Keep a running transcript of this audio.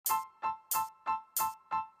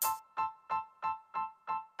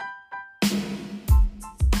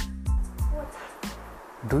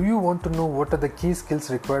Do you want to know what are the key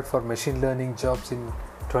skills required for machine learning jobs in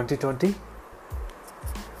 2020?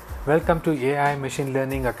 Welcome to AI Machine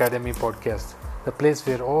Learning Academy podcast, the place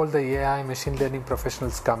where all the AI machine learning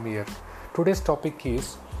professionals come here. Today's topic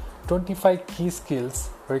is 25 key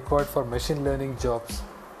skills required for machine learning jobs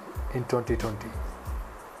in 2020.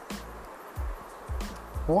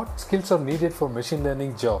 What skills are needed for machine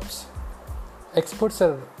learning jobs? Experts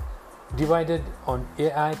are divided on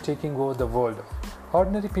AI taking over the world.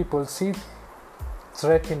 Ordinary people see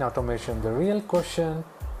threat in automation. The real question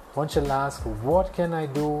one shall ask, what can I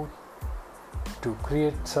do to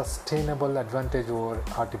create sustainable advantage over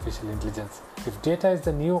artificial intelligence? If data is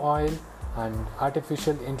the new oil and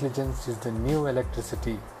artificial intelligence is the new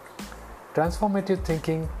electricity, transformative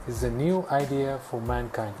thinking is the new idea for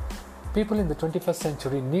mankind. People in the 21st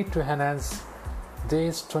century need to enhance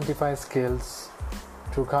these 25 skills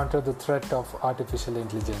to counter the threat of artificial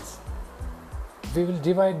intelligence. We will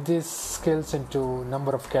divide these skills into a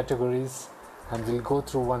number of categories and we'll go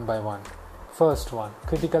through one by one. First one,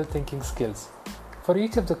 critical thinking skills. For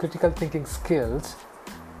each of the critical thinking skills,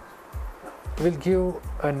 we'll give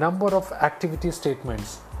a number of activity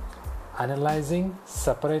statements, analyzing,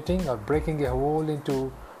 separating or breaking a whole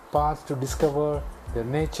into parts to discover their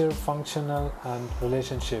nature, functional and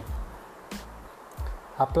relationship.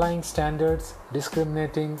 Applying standards,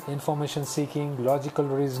 discriminating, information seeking, logical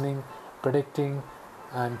reasoning, predicting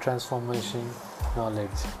and transformation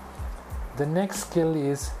knowledge. The next skill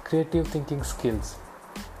is creative thinking skills.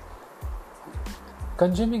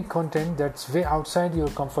 Consuming content that's way outside your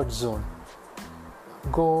comfort zone.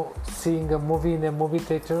 Go seeing a movie in a movie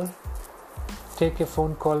theater, take a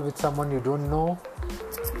phone call with someone you don't know,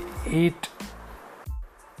 eat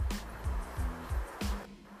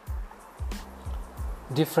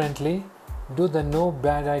differently, do the no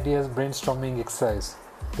bad ideas brainstorming exercise.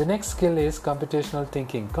 The next skill is computational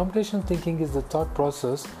thinking. Computational thinking is the thought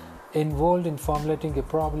process involved in formulating a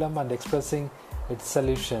problem and expressing its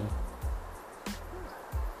solution.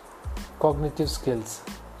 Cognitive skills.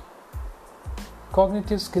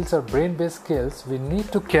 Cognitive skills are brain-based skills we need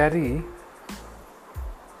to carry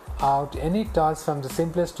out any task from the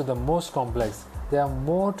simplest to the most complex. They are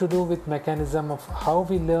more to do with mechanism of how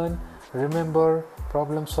we learn, remember,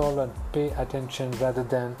 problem solve and pay attention rather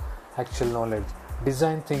than actual knowledge.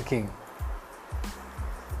 Design thinking.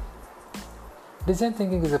 Design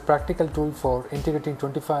thinking is a practical tool for integrating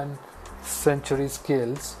 21st century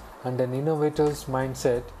skills and an innovator's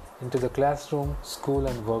mindset into the classroom, school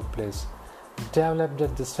and workplace. Developed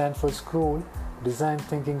at the Stanford School, design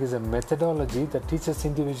thinking is a methodology that teaches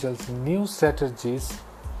individuals new strategies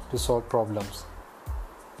to solve problems.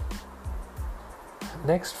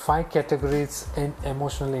 Next, 5 categories in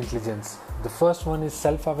emotional intelligence. The first one is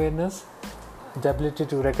self-awareness. The ability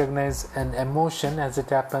to recognize an emotion as it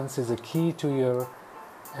happens is a key to your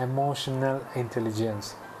emotional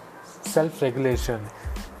intelligence. Self-regulation.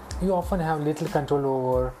 You often have little control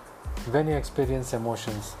over when you experience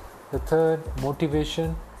emotions. The third,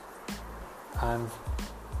 motivation. And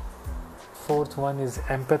fourth one is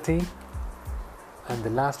empathy. And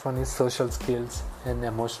the last one is social skills and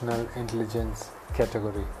emotional intelligence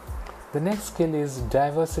category. The next skill is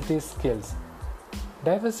diversity skills.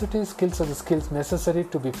 Diversity skills are the skills necessary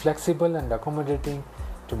to be flexible and accommodating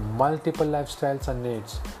to multiple lifestyles and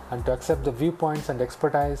needs, and to accept the viewpoints and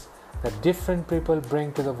expertise that different people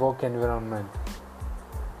bring to the work environment.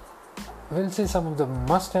 We'll see some of the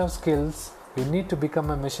must-have skills you need to become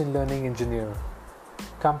a machine learning engineer.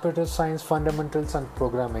 Computer science fundamentals and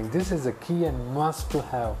programming. This is a key and must to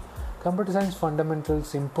have. Computer science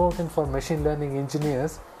fundamentals important for machine learning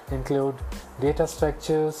engineers include data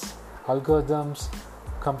structures, algorithms,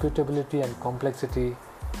 computability and complexity,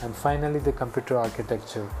 and finally the computer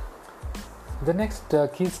architecture. The next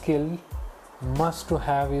key skill must to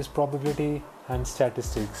have is probability and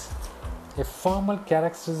statistics. A formal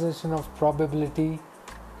characterization of probability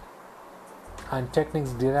and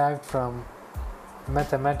techniques derived from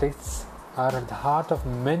mathematics are at the heart of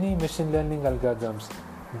many machine learning algorithms.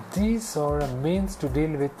 These are a means to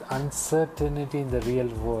deal with uncertainty in the real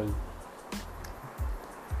world.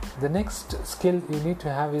 The next skill you need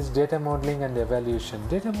to have is data modeling and evaluation.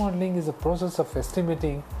 Data modeling is a process of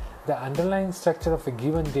estimating the underlying structure of a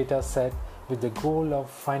given data set with the goal of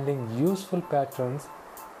finding useful patterns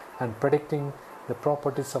and predicting the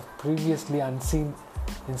properties of previously unseen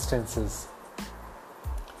instances.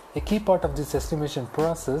 A key part of this estimation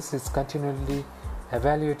process is continually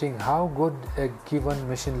evaluating how good a given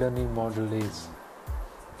machine learning model is.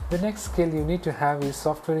 The next skill you need to have is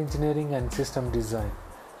software engineering and system design.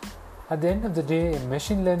 At the end of the day,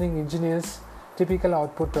 machine learning engineers typical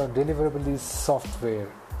output or deliverable is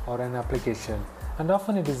software or an application, and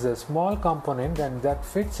often it is a small component and that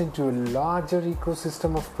fits into a larger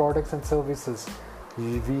ecosystem of products and services.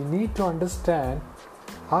 We need to understand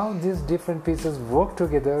how these different pieces work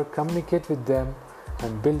together, communicate with them,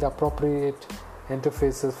 and build appropriate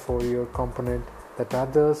interfaces for your component that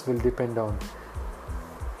others will depend on.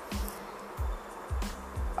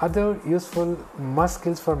 Other useful must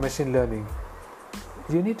skills for machine learning.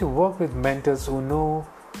 You need to work with mentors who know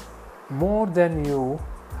more than you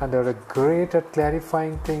and are great at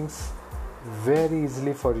clarifying things very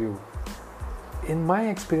easily for you. In my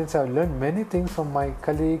experience, I've learned many things from my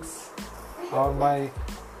colleagues or my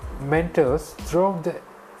mentors throughout the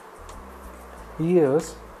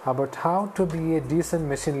years about how to be a decent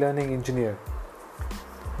machine learning engineer.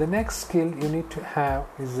 The next skill you need to have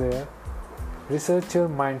is a researcher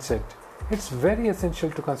mindset. It's very essential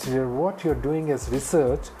to consider what you're doing as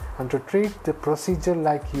research and to treat the procedure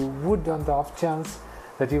like you would on the off chance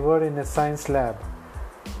that you were in a science lab.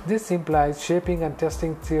 This implies shaping and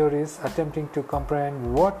testing theories, attempting to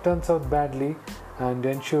comprehend what turns out badly, and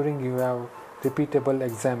ensuring you have repeatable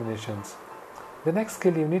examinations. The next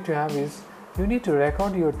skill you need to have is you need to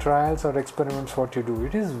record your trials or experiments, what you do.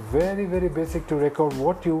 It is very, very basic to record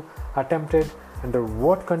what you attempted, under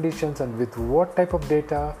what conditions, and with what type of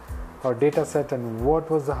data or data set, and what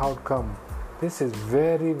was the outcome. This is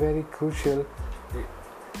very, very crucial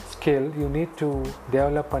skill you need to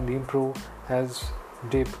develop and improve as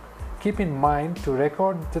deep. Keep in mind to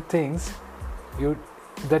record the things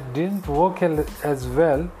that didn't work as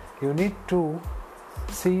well. You need to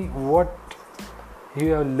see what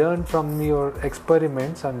you have learned from your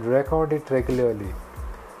experiments and record it regularly.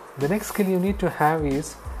 The next skill you need to have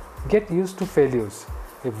is get used to failures.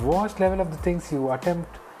 A vast level of the things you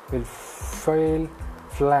attempt will fail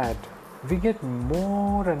flat. We get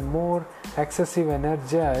more and more excessive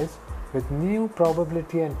energized with new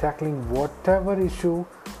probability and tackling whatever issue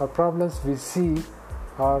or problems we see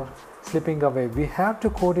are slipping away. We have to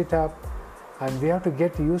code it up and we have to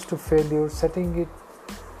get used to failure, setting it,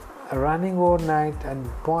 running overnight and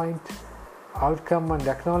point outcome and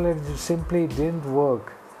acknowledge it simply didn't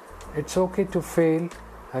work. It's okay to fail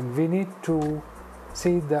and we need to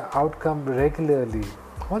see the outcome regularly.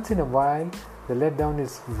 Once in a while, the letdown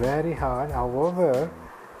is very hard. However,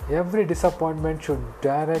 every disappointment should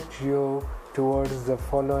direct you towards the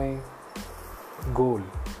following goal.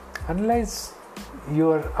 Analyze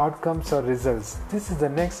your outcomes or results. This is the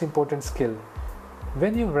next important skill.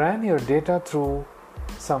 When you ran your data through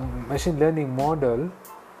some machine learning model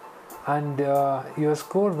and your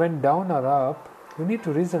score went down or up, you need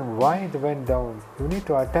to reason why it went down. You need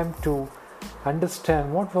to attempt to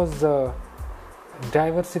understand what was the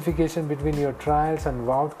diversification between your trials and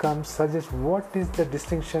outcomes, suggest what is the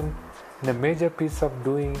distinction in a major piece of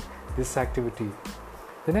doing this activity.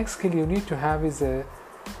 The next skill you need to have is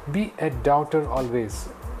be a doubter always.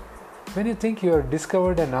 When you think you have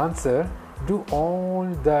discovered an answer, do all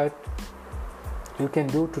that you can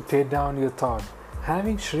do to tear down your thought.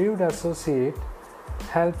 Having shrewd associate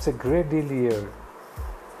helps a great deal here.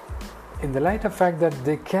 In the light of fact that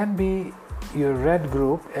they can be your red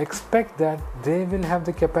group, expect that they will have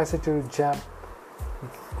the capacity to jab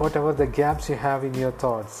whatever the gaps you have in your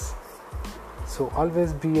thoughts. So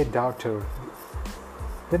always be a doubter.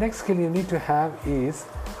 The next skill you need to have is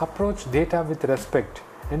approach data with respect.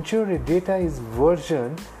 Ensure your data is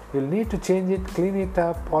versioned. You'll need to change it, clean it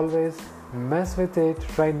up, always mess with it.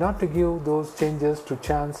 Try not to give those changes to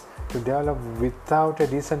chance to develop without a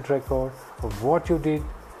decent record of what you did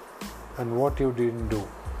and what you didn't do.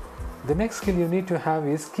 The next skill you need to have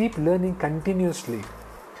is keep learning continuously.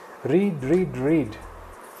 Read.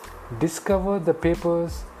 Discover the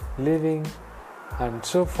papers, living and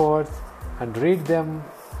so forth, and read them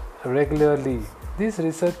regularly. These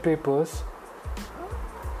research papers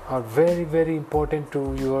are very, very important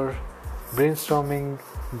to your brainstorming,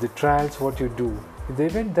 the trials, what you do. In the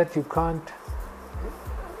event that you can't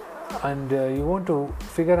and you want to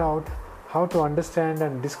figure out how to understand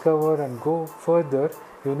and discover and go further,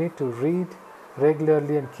 you need to read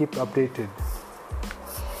regularly and keep updated.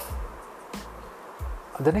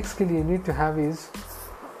 The next skill you need to have is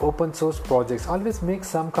open source projects. Always make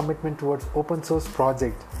some commitment towards open source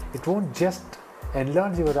project. It won't just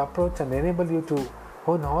enlarge your approach and enable you to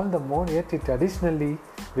hone all the more, yet it additionally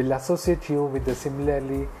will associate you with the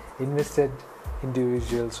similarly invested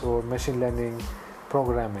individuals or machine learning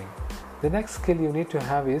programming. The next skill you need to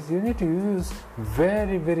have is you need to use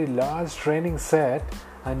very, very large training set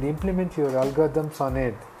and implement your algorithms on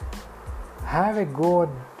it. Have a go at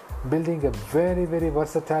building a very, very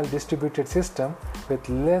versatile distributed system with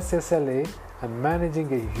less SLA and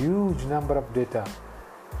managing a huge number of data.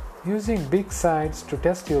 Using big sites to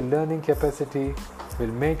test your learning capacity will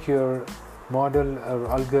make your model or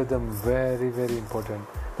algorithm very, very important.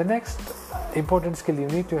 The next important skill you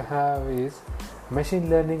need to have is machine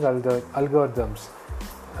learning algorithms.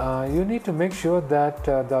 You need to make sure that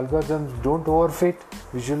the algorithms don't overfit,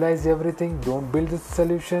 visualize everything, don't build a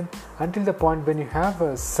solution until the point when you have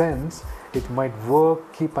a sense it might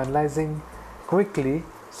work. Keep analyzing quickly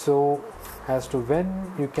so as to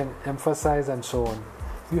when you can emphasize and so on.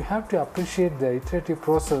 You have to appreciate the iterative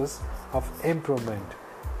process of improvement.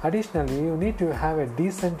 Additionally, you need to have a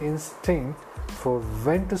decent instinct for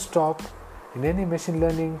when to stop. In any machine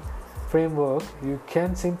learning framework, you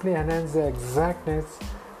can simply enhance the exactness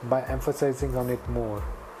by emphasizing on it more.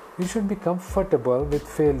 You should be comfortable with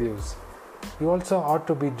failures. You also ought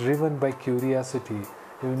to be driven by curiosity.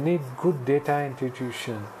 You need good data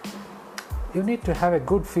intuition. You need to have a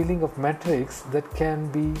good feeling of metrics that can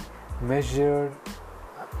be measured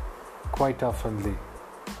quite oftenly.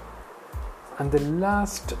 And the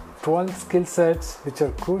last 12 skill sets which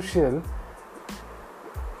are crucial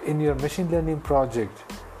in your machine learning project.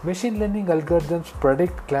 Machine learning algorithms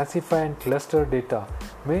predict, classify and cluster data.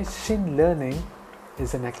 Machine learning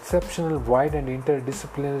is an exceptional wide and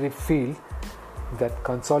interdisciplinary field that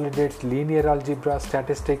consolidates linear algebra,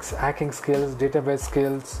 statistics, hacking skills, database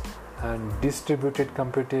skills and distributed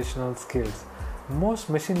computational skills. Most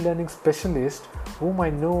machine learning specialists whom I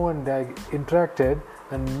know and I interacted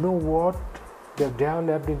and know what they've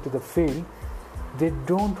developed into the field, they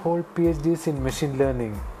don't hold PhDs in machine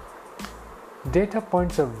learning. Data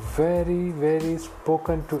points are very, very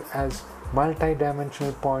spoken to as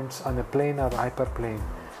multi-dimensional points on a plane or hyperplane.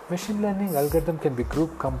 Machine learning algorithm can be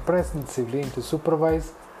grouped comprehensively into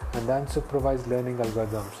supervised and unsupervised learning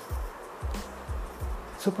algorithms.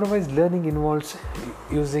 Supervised learning involves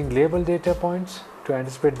using labeled data points to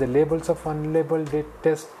anticipate the labels of unlabeled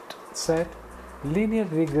test set. Linear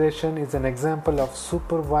regression is an example of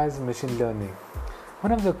supervised machine learning.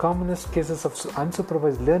 One of the commonest cases of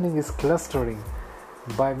unsupervised learning is clustering,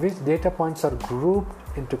 by which data points are grouped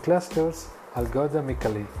into clusters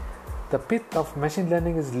algorithmically. The pith of machine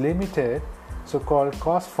learning is limited, so-called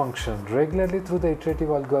cost function, regularly through the iterative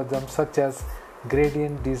algorithms such as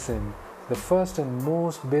gradient descent. The first and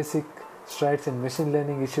most basic strides in machine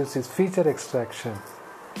learning issues is feature extraction.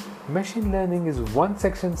 Machine learning is one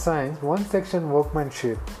section science, one section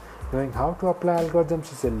workmanship. Knowing how to apply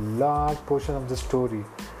algorithms is a large portion of the story.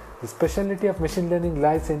 The specialty of machine learning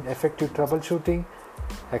lies in effective troubleshooting,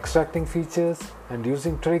 extracting features, and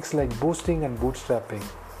using tricks like boosting and bootstrapping.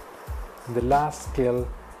 The last skill,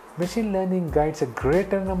 machine learning guides a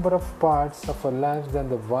greater number of parts of our lives than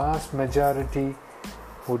the vast majority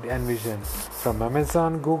would envision. From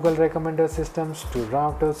Amazon, Google recommender systems to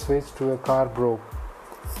router switch to a car broke.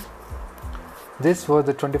 These were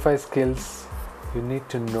the 25 skills you need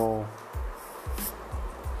to know,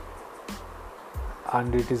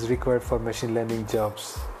 and it is required for machine learning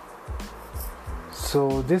jobs.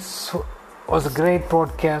 So this was a great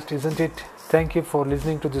podcast, isn't it? Thank you for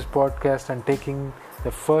listening to this podcast and taking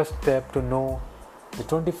the first step to know the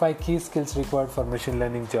 25 key skills required for machine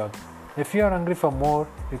learning jobs. If you are hungry for more,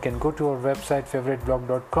 you can go to our website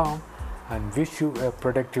favoriteblog.com and wish you a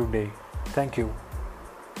productive day. Thank you.